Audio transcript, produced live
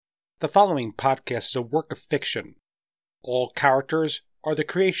The following podcast is a work of fiction. All characters are the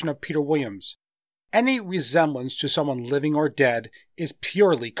creation of Peter Williams. Any resemblance to someone living or dead is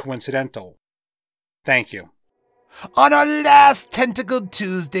purely coincidental. Thank you. On our last Tentacle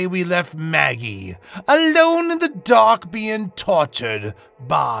Tuesday, we left Maggie alone in the dark being tortured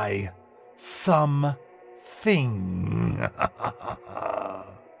by something.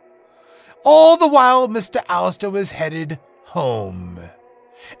 All the while, Mr. Allister was headed home.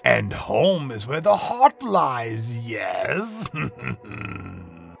 And home is where the heart lies, yes?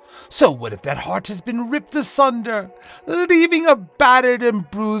 So what if that heart has been ripped asunder, leaving a battered and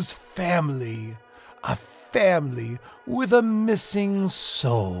bruised family? A family with a missing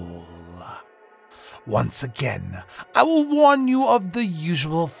soul. Once again, I will warn you of the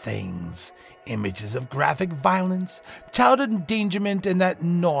usual things. Images of graphic violence, child endangerment, and that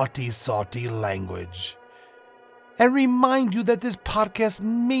naughty, salty language. And remind you that this podcast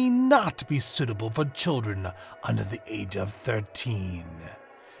may not be suitable for children under the age of 13.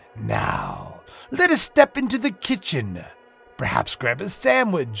 Now, let us step into the kitchen. Perhaps grab a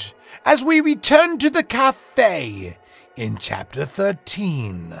sandwich as we return to the cafe in Chapter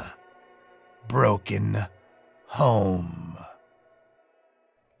 13, Broken Home.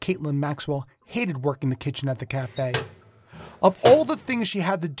 Caitlin Maxwell hated working the kitchen at the cafe. Of all the things she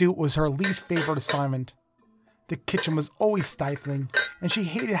had to do, it was her least favorite assignment. The kitchen was always stifling, and she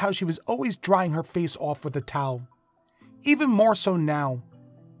hated how she was always drying her face off with a towel. Even more so now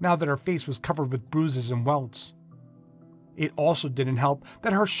that her face was covered with bruises and welts. It also didn't help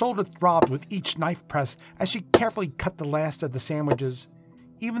that her shoulder throbbed with each knife press as she carefully cut the last of the sandwiches.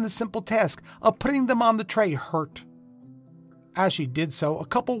 Even the simple task of putting them on the tray hurt. As she did so, a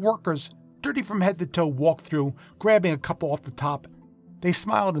couple workers, dirty from head to toe, walked through, grabbing a couple off the top. They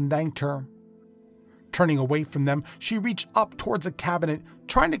smiled and thanked her. Turning away from them, she reached up towards a cabinet,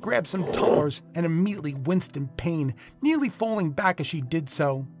 trying to grab some tumblers, and immediately winced in pain, nearly falling back as she did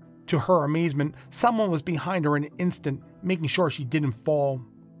so. To her amazement, someone was behind her in an instant, making sure she didn't fall.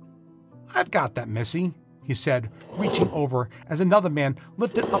 "I've got that, Missy," he said, reaching over as another man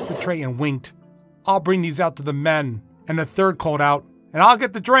lifted up the tray and winked. "I'll bring these out to the men." And a third called out, "And I'll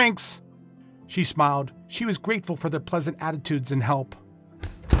get the drinks." She smiled. She was grateful for their pleasant attitudes and help.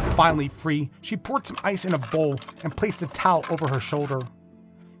 Finally free, she poured some ice in a bowl and placed a towel over her shoulder.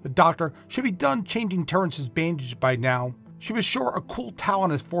 The doctor should be done changing Terrance's bandage by now. She was sure a cool towel on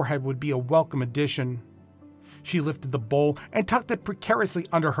his forehead would be a welcome addition. She lifted the bowl and tucked it precariously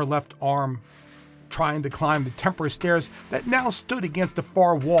under her left arm. Trying to climb the temporary stairs that now stood against the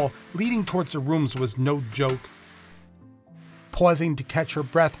far wall leading towards the rooms was no joke. Pausing to catch her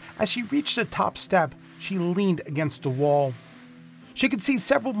breath as she reached the top step, she leaned against the wall. She could see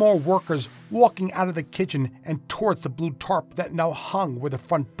several more workers walking out of the kitchen and towards the blue tarp that now hung where the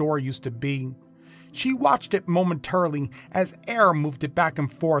front door used to be. She watched it momentarily as air moved it back and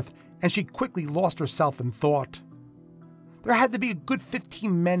forth, and she quickly lost herself in thought. There had to be a good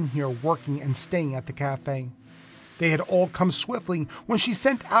 15 men here working and staying at the cafe. They had all come swiftly when she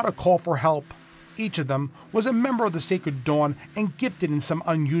sent out a call for help. Each of them was a member of the Sacred Dawn and gifted in some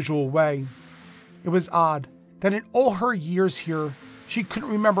unusual way. It was odd that in all her years here, she couldn't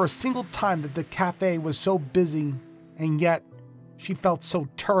remember a single time that the cafe was so busy, and yet she felt so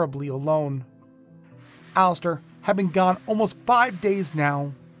terribly alone. Allister had been gone almost 5 days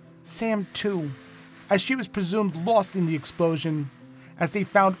now. Sam too, as she was presumed lost in the explosion, as they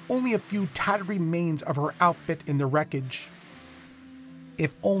found only a few tattered remains of her outfit in the wreckage.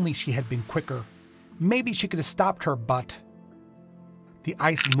 If only she had been quicker. Maybe she could have stopped her, but... The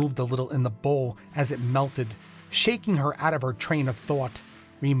ice moved a little in the bowl as it melted, shaking her out of her train of thought,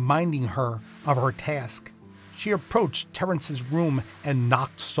 reminding her of her task. She approached Terrance's room and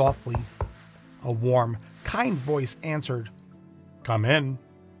knocked softly. A warm, kind voice answered, "Come in."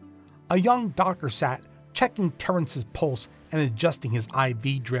 A young doctor sat, checking Terrance's pulse and adjusting his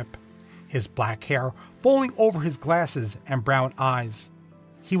IV drip, his black hair falling over his glasses and brown eyes.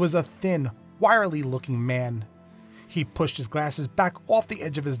 He was a thin, wiry-looking man. He pushed his glasses back off the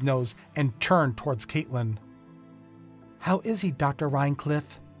edge of his nose and turned towards Caitlin. "How is he, Dr.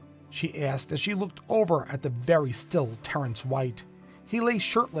 Rhinecliffe?" she asked as she looked over at the very still Terrance White. He lay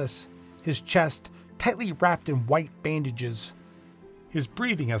shirtless, his chest tightly wrapped in white bandages. "His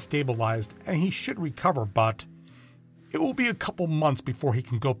breathing has stabilized and he should recover, but it will be a couple months before he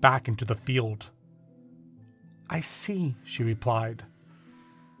can go back into the field." "I see," she replied.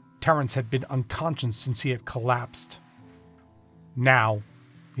 Terrance had been unconscious since he had collapsed. "Now,"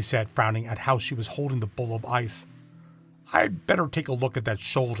 he said, frowning at how she was holding the bowl of ice, "I'd better take a look at that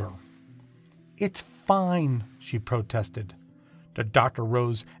shoulder." "It's fine," she protested. The doctor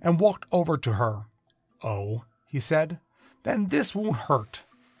rose and walked over to her. "Oh," he said, "then this won't hurt."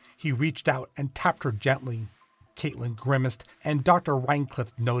 He reached out and tapped her gently. Caitlin grimaced, and Dr.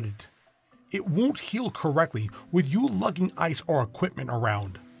 Rhinecliff noted, "It won't heal correctly with you lugging ice or equipment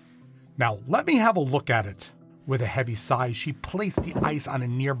around. Now let me have a look at it." With a heavy sigh, she placed the ice on a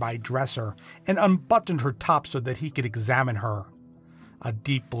nearby dresser and unbuttoned her top so that he could examine her. A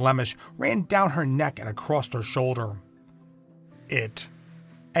deep blemish ran down her neck and across her shoulder.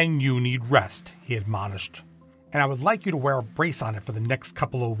 And you need rest," he admonished. "And I would like you to wear a brace on it for the next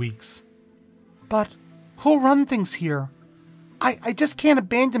couple of weeks." "But who'll run things here? I just can't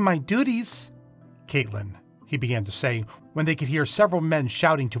abandon my duties." "Caitlin," he began to say when they could hear several men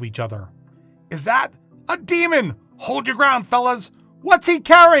shouting to each other. "Is that a demon? Hold your ground, fellas! What's he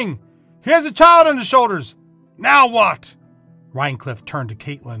carrying? He has a child on his shoulders! Now what?" Rhinecliff turned to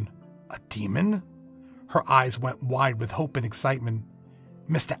Caitlin. "A demon?" Her eyes went wide with hope and excitement.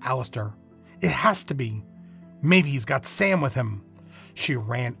 "Mr. Allister, it has to be. Maybe he's got Sam with him." She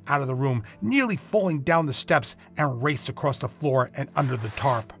ran out of the room, nearly falling down the steps, and raced across the floor and under the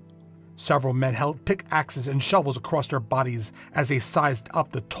tarp. Several men held pickaxes and shovels across their bodies as they sized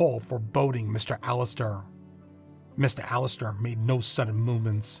up the tall, foreboding Mr. Allister. Mr. Allister made no sudden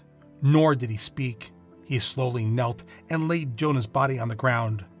movements, nor did he speak. He slowly knelt and laid Jonah's body on the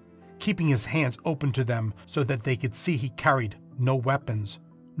ground, keeping his hands open to them so that they could see he carried no weapons,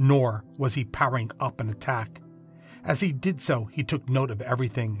 nor was he powering up an attack. As he did so, he took note of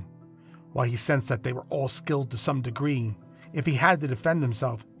everything. While he sensed that they were all skilled to some degree, if he had to defend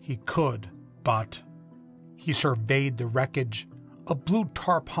himself, he could, but he surveyed the wreckage. A blue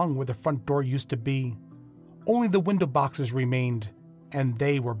tarp hung where the front door used to be. Only the window boxes remained, and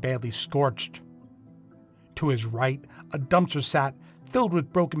they were badly scorched. To his right, a dumpster sat, filled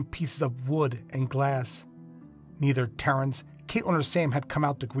with broken pieces of wood and glass. Neither Terrance, Caitlin, or Sam had come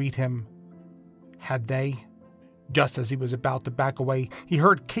out to greet him. Had they? Just as he was about to back away, he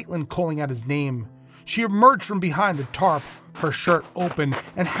heard Caitlin calling out his name. She emerged from behind the tarp, her shirt open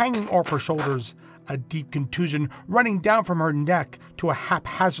and hanging off her shoulders, a deep contusion running down from her neck to a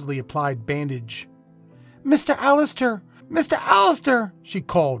haphazardly applied bandage. "Mr. Allister! Mr. Allister!" she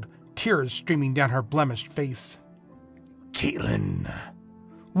called, tears streaming down her blemished face. "Caitlin,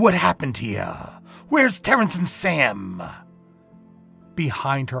 what happened here? Where's Terrance and Sam?"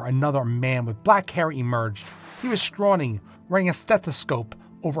 Behind her, another man with black hair emerged. He was scrawny, wearing a stethoscope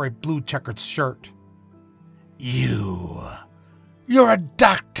over a blue checkered shirt. You're a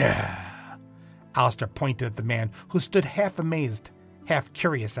doctor." Allister pointed at the man, who stood half amazed, half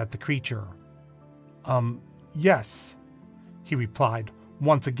curious at the creature. Yes," he replied,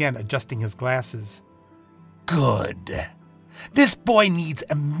 once again adjusting his glasses. "Good. This boy needs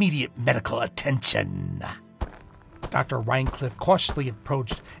immediate medical attention." Dr. Rhinecliff cautiously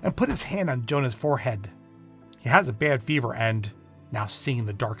approached and put his hand on Jonah's forehead. He has a bad fever and, now seeing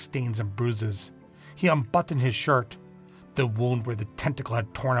the dark stains and bruises, he unbuttoned his shirt. The wound where the tentacle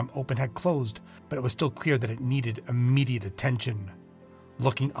had torn him open had closed, but it was still clear that it needed immediate attention.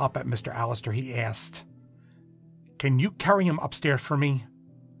 Looking up at Mr. Allister, he asked, "Can you carry him upstairs for me?"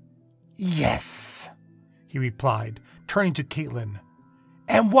 "Yes," he replied, turning to Caitlin.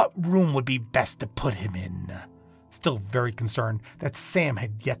 "And what room would be best to put him in?" Still very concerned that Sam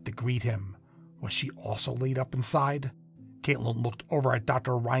had yet to greet him. Was she also laid up inside? Caitlin looked over at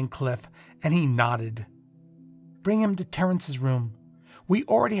Dr. Rhinecliff, and he nodded. "Bring him to Terrance's room. We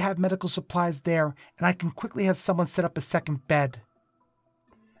already have medical supplies there, and I can quickly have someone set up a second bed."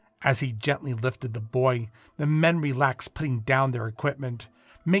 As he gently lifted the boy, the men relaxed, putting down their equipment,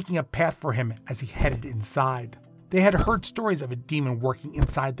 making a path for him as he headed inside. They had heard stories of a demon working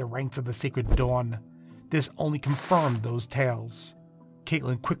inside the ranks of the Sacred Dawn. This only confirmed those tales.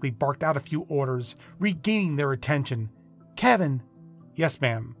 Caitlin quickly barked out a few orders, regaining their attention. "Kevin." "Yes,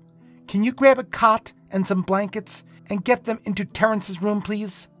 ma'am." "Can you grab a cot and some blankets and get them into Terrance's room,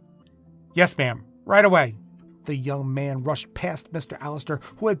 please?" "Yes, ma'am. Right away." The young man rushed past Mr. Allister,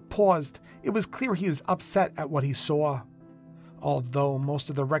 who had paused. It was clear he was upset at what he saw. Although most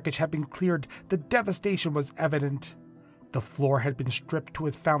of the wreckage had been cleared, the devastation was evident. The floor had been stripped to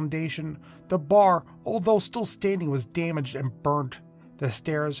its foundation. The bar, although still standing, was damaged and burnt. The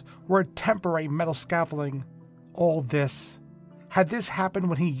stairs were a temporary metal scaffolding. All this. Had this happened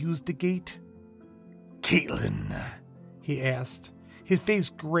when he used the gate? "Caitlin," he asked, his face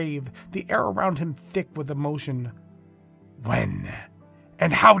grave, the air around him thick with emotion. "When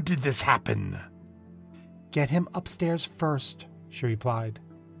and how did this happen?" "Get him upstairs first," she replied.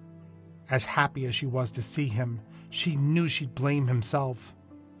 As happy as she was to see him, she knew she'd blame himself.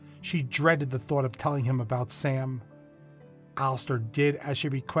 She dreaded the thought of telling him about Sam. Allister did as she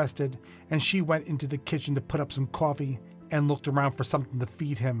requested, and she went into the kitchen to put up some coffee and looked around for something to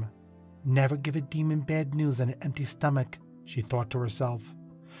feed him. Never give a demon bad news on an empty stomach, she thought to herself.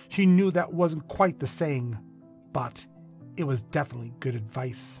 She knew that wasn't quite the saying, but it was definitely good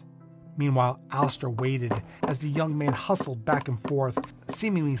advice. Meanwhile, Allister waited as the young man hustled back and forth,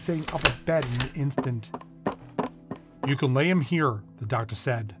 seemingly setting up a bed in an instant. "You can lay him here," the doctor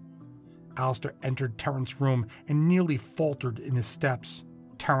said. Allister entered Terrance's room and nearly faltered in his steps.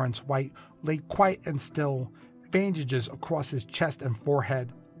 Terrance White lay quiet and still, bandages across his chest and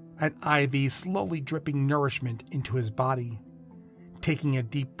forehead, an IV slowly dripping nourishment into his body. Taking a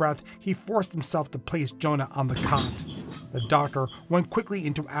deep breath, he forced himself to place Jonah on the cot. The doctor went quickly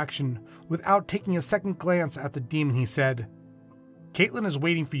into action. Without taking a second glance at the demon, he said, "Caitlin is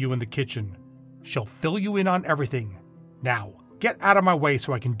waiting for you in the kitchen. She'll fill you in on everything. Now, get out of my way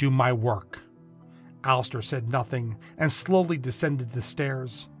so I can do my work." Allister said nothing and slowly descended the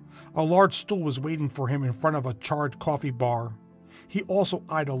stairs. A large stool was waiting for him in front of a charred coffee bar. He also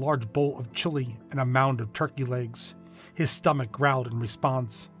eyed a large bowl of chili and a mound of turkey legs. His stomach growled in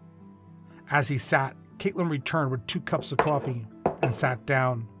response. As he sat, Caitlin returned with 2 cups of coffee and sat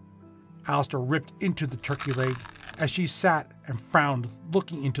down. Allister ripped into the turkey leg as she sat and frowned,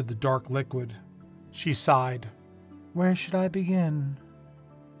 looking into the dark liquid. She sighed. "Where should I begin?"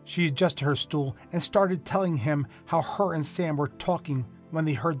 She adjusted her stool and started telling him how her and Sam were talking when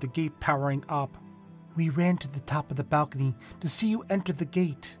they heard the gate powering up. "We ran to the top of the balcony to see you enter the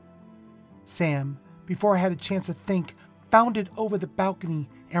gate. Sam, before I had a chance to think, bounded over the balcony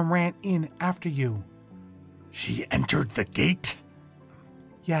and ran in after you." "She entered the gate?"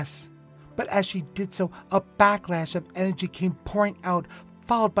 "Yes, but as she did so, a backlash of energy came pouring out,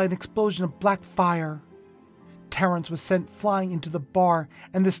 followed by an explosion of black fire. Terrance was sent flying into the bar,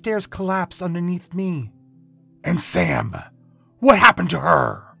 and the stairs collapsed underneath me." "And Sam? What happened to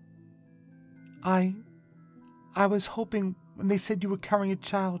her?" I was hoping when they said you were carrying a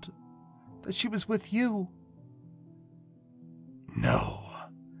child that she was with you." "No.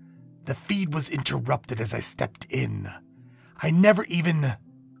 The feed was interrupted as I stepped in. I never even..."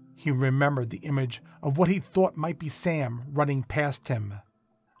 He remembered the image of what he thought might be Sam running past him.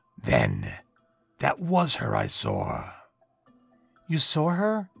 "Then, that was her I saw." "You saw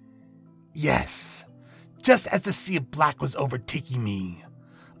her?" "Yes. Just as the sea of black was overtaking me,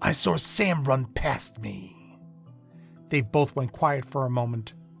 I saw Sam run past me." They both went quiet for a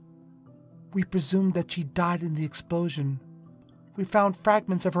moment. "We presumed that she died in the explosion. We found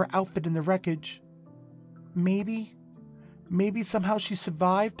fragments of her outfit in the wreckage. Maybe somehow she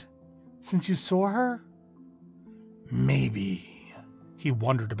survived, since you saw her?" "Maybe." He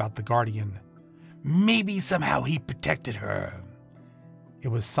wondered about the Guardian. Maybe somehow he protected her. It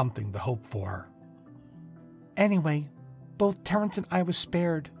was something to hope for. "Anyway, both Terrance and I were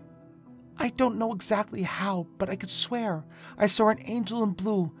spared. I don't know exactly how, but I could swear I saw an angel in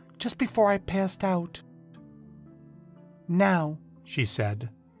blue just before I passed out." "Now," she said,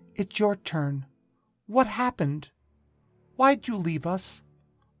 "it's your turn. What happened? Why did you leave us?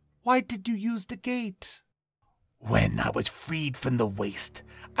 Why did you use the gate?" "When I was freed from the waste,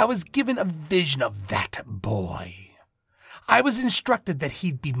 I was given a vision of that boy. I was instructed that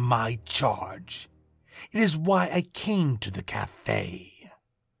he'd be my charge. It is why I came to the cafe.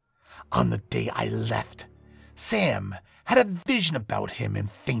 On the day I left, Sam had a vision about him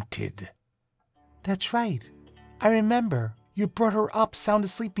and fainted." "That's right. I remember. You brought her up sound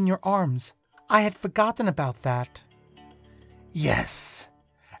asleep in your arms. I had forgotten about that." "Yes.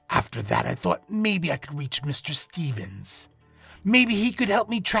 After that, I thought maybe I could reach Mr. Stevens. Maybe he could help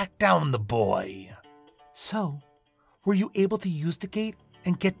me track down the boy." "So, were you able to use the gate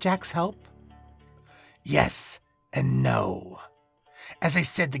and get Jack's help?" "Yes and no. As I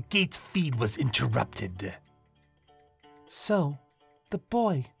said, the gate's feed was interrupted." "So, the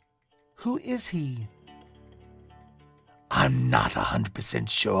boy, who is he?" "I'm not 100%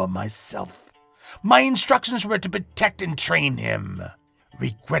 sure myself. My instructions were to protect and train him.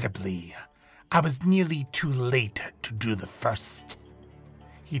 Regrettably, I was nearly too late to do the first."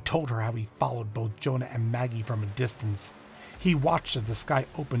 He told her how he followed both Jonah and Maggie from a distance. He watched as the sky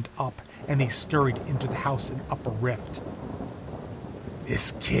opened up and they scurried into the house in Upper Rift.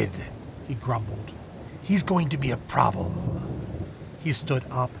 "This kid," he grumbled. "He's going to be a problem." He stood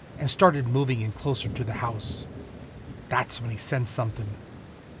up and started moving in closer to the house. That's when he sensed something.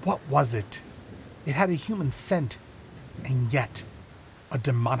 What was it? It had a human scent, and yet a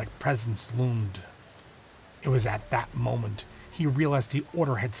demonic presence loomed. It was at that moment he realized the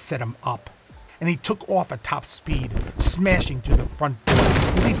order had set him up, and he took off at top speed, smashing through the front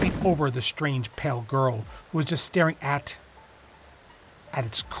door, leaping over the strange pale girl who was just staring at At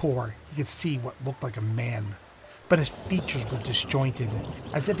its core, he could see what looked like a man, but his features were disjointed,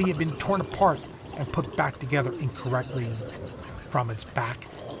 as if he had been torn apart and put back together incorrectly. From its back,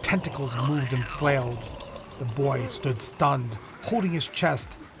 tentacles moved and flailed. The boy stood stunned, holding his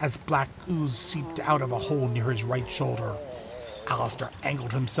chest as black ooze seeped out of a hole near his right shoulder. Allister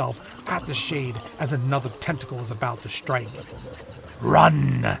angled himself at the shade as another tentacle was about to strike.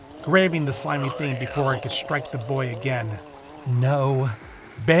 "Run!" grabbing the slimy thing before it could strike the boy again. "No,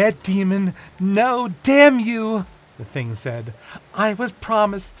 bad demon, no, damn you," the thing said. "I was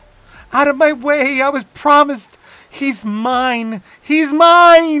promised. Out of my way, I was promised. He's mine, he's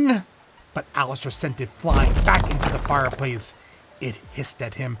mine!" But Allister sent it flying back into the fireplace. It hissed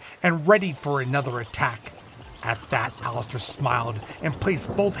at him and readied for another attack. At that, Allister smiled and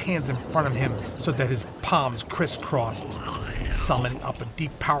placed both hands in front of him so that his palms crisscrossed. Summoning up a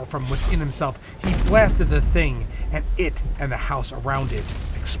deep power from within himself, he blasted the thing, and it and the house around it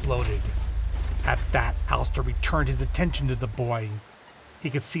exploded. At that, Allister returned his attention to the boy. He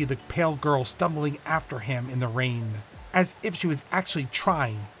could see the pale girl stumbling after him in the rain, as if she was actually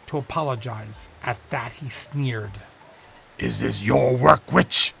trying to apologize. At that, he sneered. "Is this your work,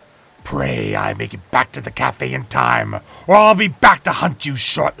 witch? Pray I make it back to the cafe in time, or I'll be back to hunt you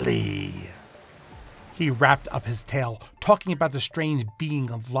shortly." He wrapped up his tale, talking about the strange being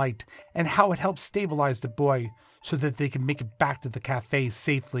of light and how it helped stabilize the boy so that they could make it back to the cafe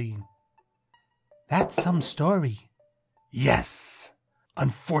safely. "That's some story." "Yes.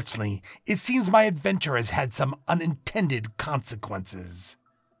 Unfortunately, it seems my adventure has had some unintended consequences."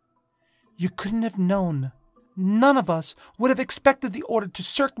 "You couldn't have known. None of us would have expected the order to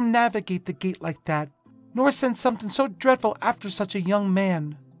circumnavigate the gate like that, nor send something so dreadful after such a young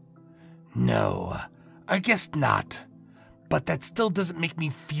man." "No, I guess not. But that still doesn't make me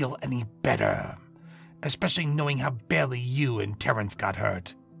feel any better, especially knowing how badly you and Terrance got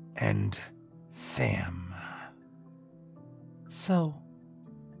hurt. And Sam." "So,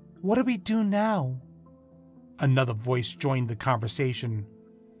 what do we do now?" Another voice joined the conversation.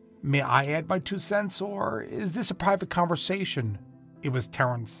 "May I add my 2 cents, or is this a private conversation?" It was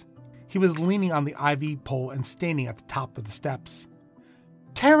Terrance. He was leaning on the IV pole and standing at the top of the steps.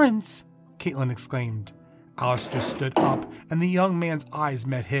 "Terrance!" Caitlin exclaimed. Allister stood up, and the young man's eyes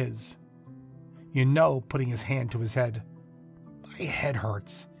met his. Putting his hand to his head, "My head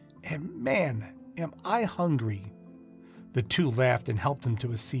hurts, and man, am I hungry." The two laughed and helped him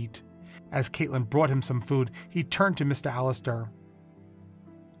to a seat. As Caitlin brought him some food, he turned to Mr. Allister.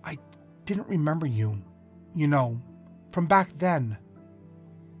 "I didn't remember you, from back then.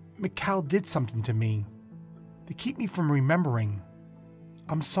 Mikal did something to me. They keep me from remembering.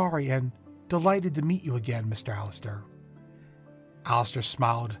 I'm sorry and delighted to meet you again, Mr. Allister." Allister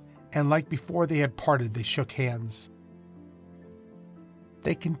smiled, and like before they had parted, they shook hands.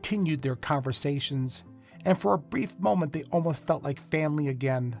 They continued their conversations, and for a brief moment they almost felt like family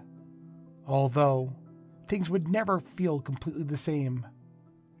again. Although, things would never feel completely the same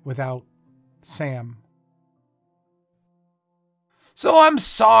without Sam. "So I'm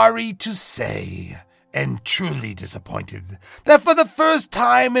sorry to say, and truly disappointed, that for the first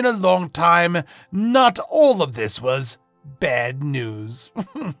time in a long time, not all of this was bad news."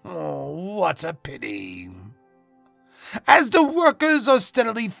 "What a pity. As the workers are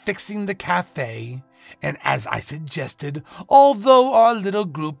steadily fixing the cafe, and as I suggested, although our little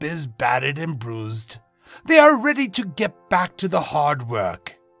group is battered and bruised, they are ready to get back to the hard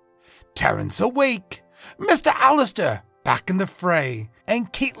work. Terrance awake, Mr. Allister back in the fray,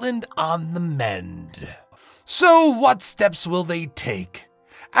 and Caitlin on the mend. So what steps will they take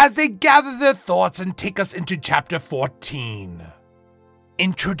as they gather their thoughts and take us into Chapter 14?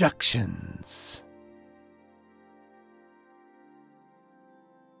 Introductions.